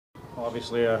Well,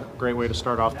 obviously a great way to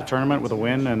start off the tournament with a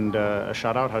win and a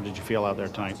shutout. How did you feel out there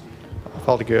tonight? I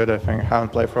felt good. I think I haven't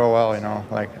played for a while,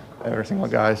 like every single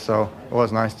guy. So it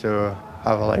was nice to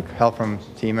have help from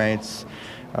teammates.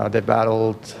 They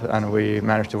battled and we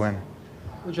managed to win.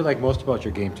 What did you like most about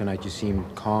your game tonight? You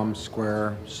seemed calm,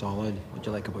 square, solid. What did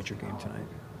you like about your game tonight?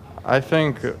 I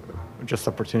think just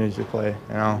opportunity to play.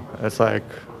 It's like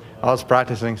I was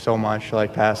practicing so much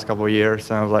past couple of years,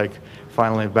 and I was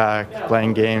finally back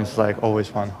playing games. Always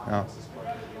fun.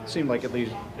 It seemed like at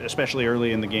least, especially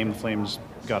early in the game, the Flames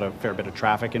got a fair bit of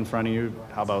traffic in front of you.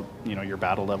 How about your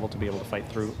battle level to be able to fight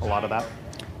through a lot of that?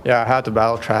 Yeah, I had to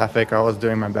battle traffic. I was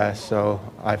doing my best, so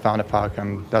I found a puck,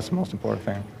 and that's the most important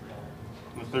thing.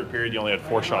 In the third period, you only had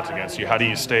 4 shots against you. How do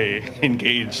you stay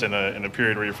engaged in a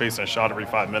period where you're facing a shot every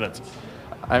 5 minutes?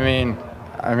 I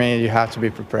mean, you have to be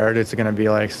prepared. It's going to be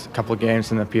a couple of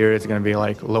games in the period. It's going to be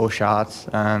low shots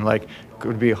and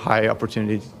could be high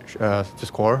opportunity to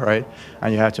score, right?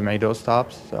 And you have to make those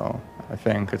stops. So I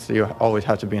think you always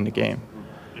have to be in the game.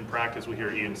 In practice, we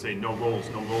hear Ian say no goals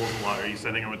a lot. Are you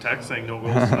sending him a text saying no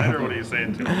goals tonight, or what are you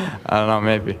saying to him? I don't know,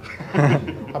 maybe.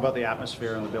 How about the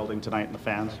atmosphere in the building tonight and the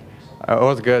fans? It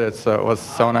was good. It was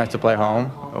so nice to play home.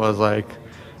 It was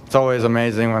it's always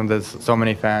amazing when there's so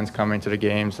many fans coming to the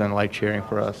games and cheering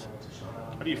for us.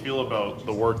 How do you feel about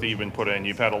the work that you've been put in?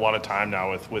 You've had a lot of time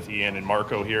now with Ian and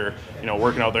Marco here,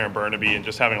 working out there in Burnaby and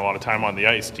just having a lot of time on the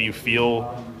ice. Do you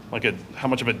feel how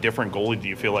much of a different goalie do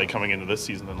you feel like coming into this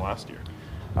season than last year?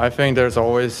 I think there's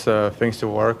always things to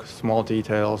work, small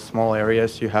details, small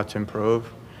areas you have to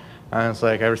improve. And it's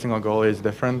every single goalie is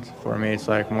different. For me, it's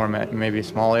more maybe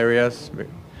small areas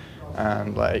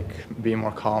and be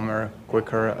more calmer,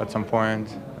 quicker at some point,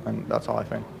 and that's all I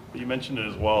think. You mentioned it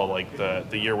as well,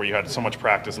 the year where you had so much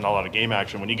practice and a lot of game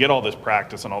action. When you get all this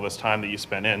practice and all this time that you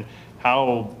spend in,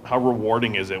 how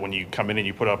rewarding is it when you come in and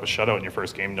you put up a shutout in your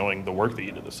first game, knowing the work that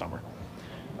you did this summer?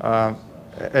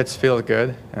 It feels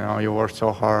good. You work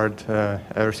so hard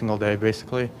every single day,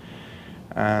 basically,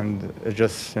 and it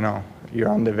just you're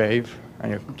on the wave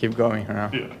and you keep going.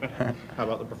 Yeah. How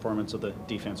about the performance of the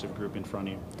defensive group in front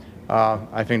of you?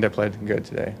 I think they played good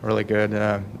today, really good.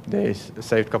 They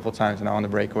saved a couple of times on the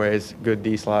breakaways, good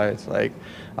D slides, a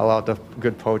lot of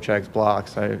good poke checks,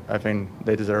 blocks. I think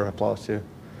they deserve applause too.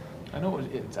 I know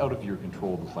it's out of your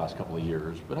control this last couple of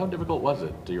years, but how difficult was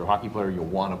it? You're a hockey player, you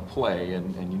want to play,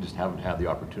 and you just haven't had the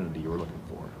opportunity you were looking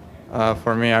for.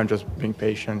 For me, I'm just being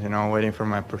patient, waiting for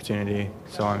my opportunity.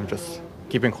 So I'm just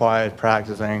keeping quiet,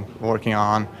 practicing, working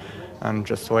on, and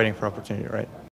just waiting for opportunity, right?